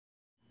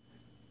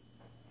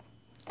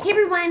Hey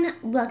everyone,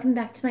 welcome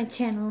back to my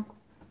channel.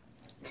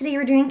 Today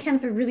we're doing kind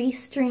of a really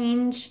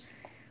strange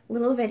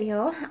little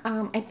video.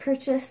 I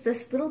purchased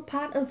this little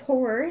pot of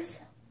horrors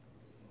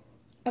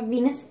of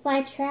Venus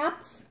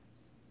flytraps,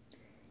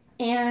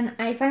 and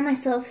I find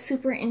myself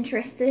super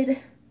interested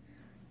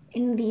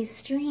in these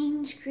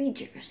strange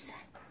creatures.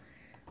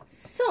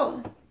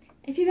 So,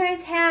 if you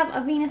guys have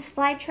a Venus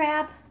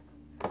flytrap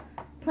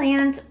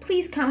planned,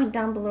 please comment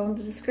down below in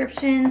the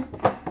description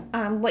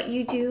what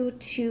you do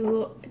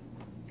to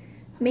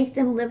make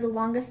them live the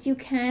longest you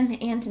can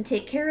and to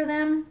take care of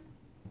them.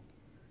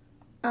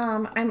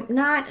 I'm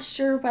not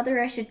sure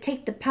whether I should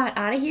take the pot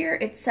out of here.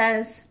 It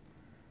says,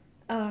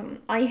 let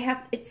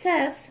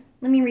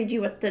me read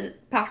you what the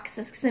box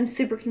says because I'm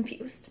super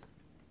confused.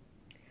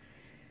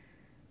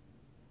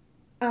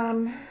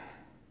 Where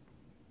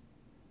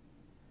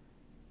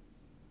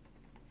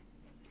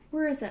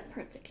is that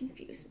part that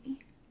confused me?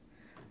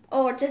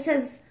 Oh, it just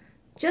says,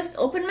 just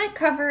open my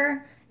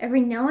cover every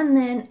now and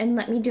then and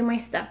let me do my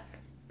stuff.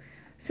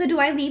 So do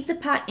I leave the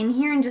pot in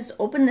here and just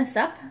open this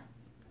up?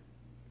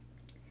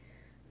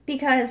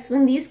 Because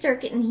when these start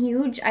getting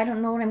huge, I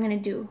don't know what I'm going to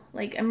do.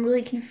 Like, I'm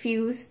really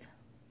confused.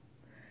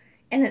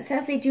 And it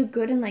says they do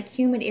good in like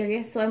humid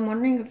areas, so I'm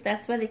wondering if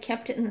that's why they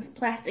kept it in this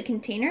plastic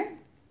container.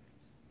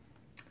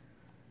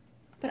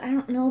 But I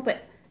don't know,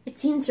 but it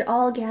seems they're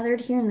all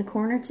gathered here in the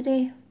corner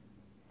today.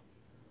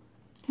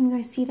 Can you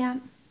guys see that?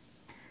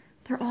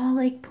 They're all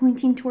like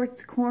pointing towards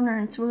the corner,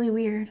 and it's really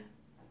weird.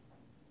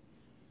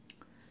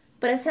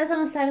 But it says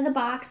on the side of the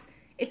box,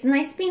 it's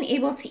nice being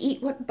able to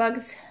eat what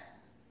bugs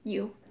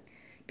you.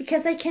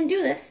 Because I can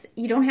do this,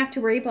 you don't have to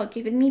worry about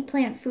giving me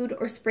plant food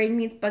or spraying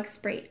me with bug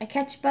spray. I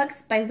catch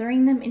bugs by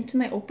luring them into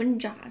my open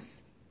jaws.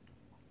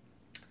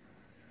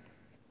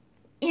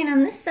 And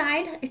on this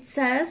side, it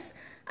says,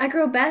 I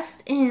grow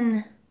best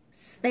in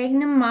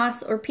sphagnum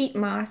moss or peat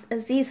moss,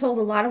 as these hold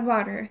a lot of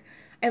water.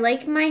 I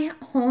like my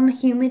home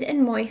humid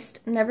and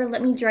moist, never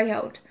let me dry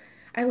out.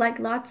 I like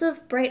lots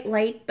of bright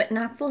light, but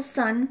not full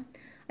sun.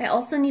 I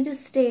also need to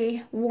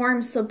stay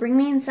warm, so bring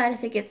me inside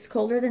if it gets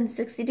colder than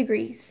 60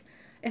 degrees.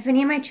 If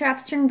any of my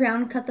traps turn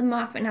brown, cut them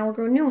off and I will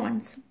grow new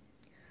ones.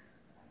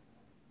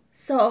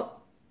 So,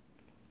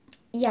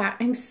 yeah,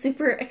 I'm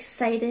super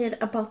excited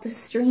about this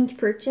strange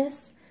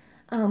purchase.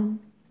 I'm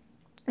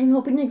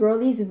hoping to grow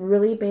these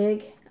really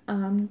big.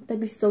 That'd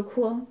be so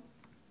cool.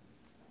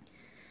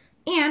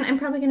 And I'm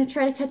probably going to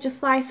try to catch a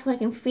fly so I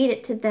can feed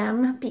it to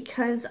them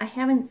because I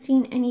haven't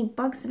seen any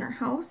bugs in our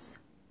house.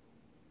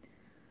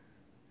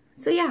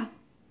 So yeah,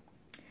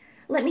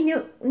 let me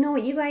know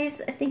what you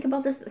guys think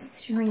about this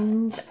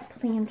strange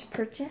plant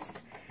purchase.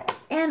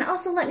 And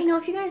also let me know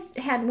if you guys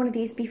had one of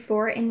these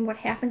before and what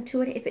happened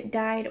to it, if it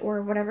died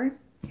or whatever.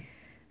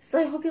 So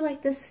I hope you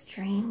like this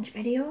strange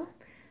video.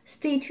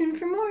 Stay tuned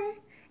for more.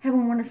 Have a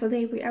wonderful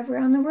day wherever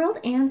around the world,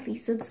 and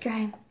please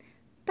subscribe.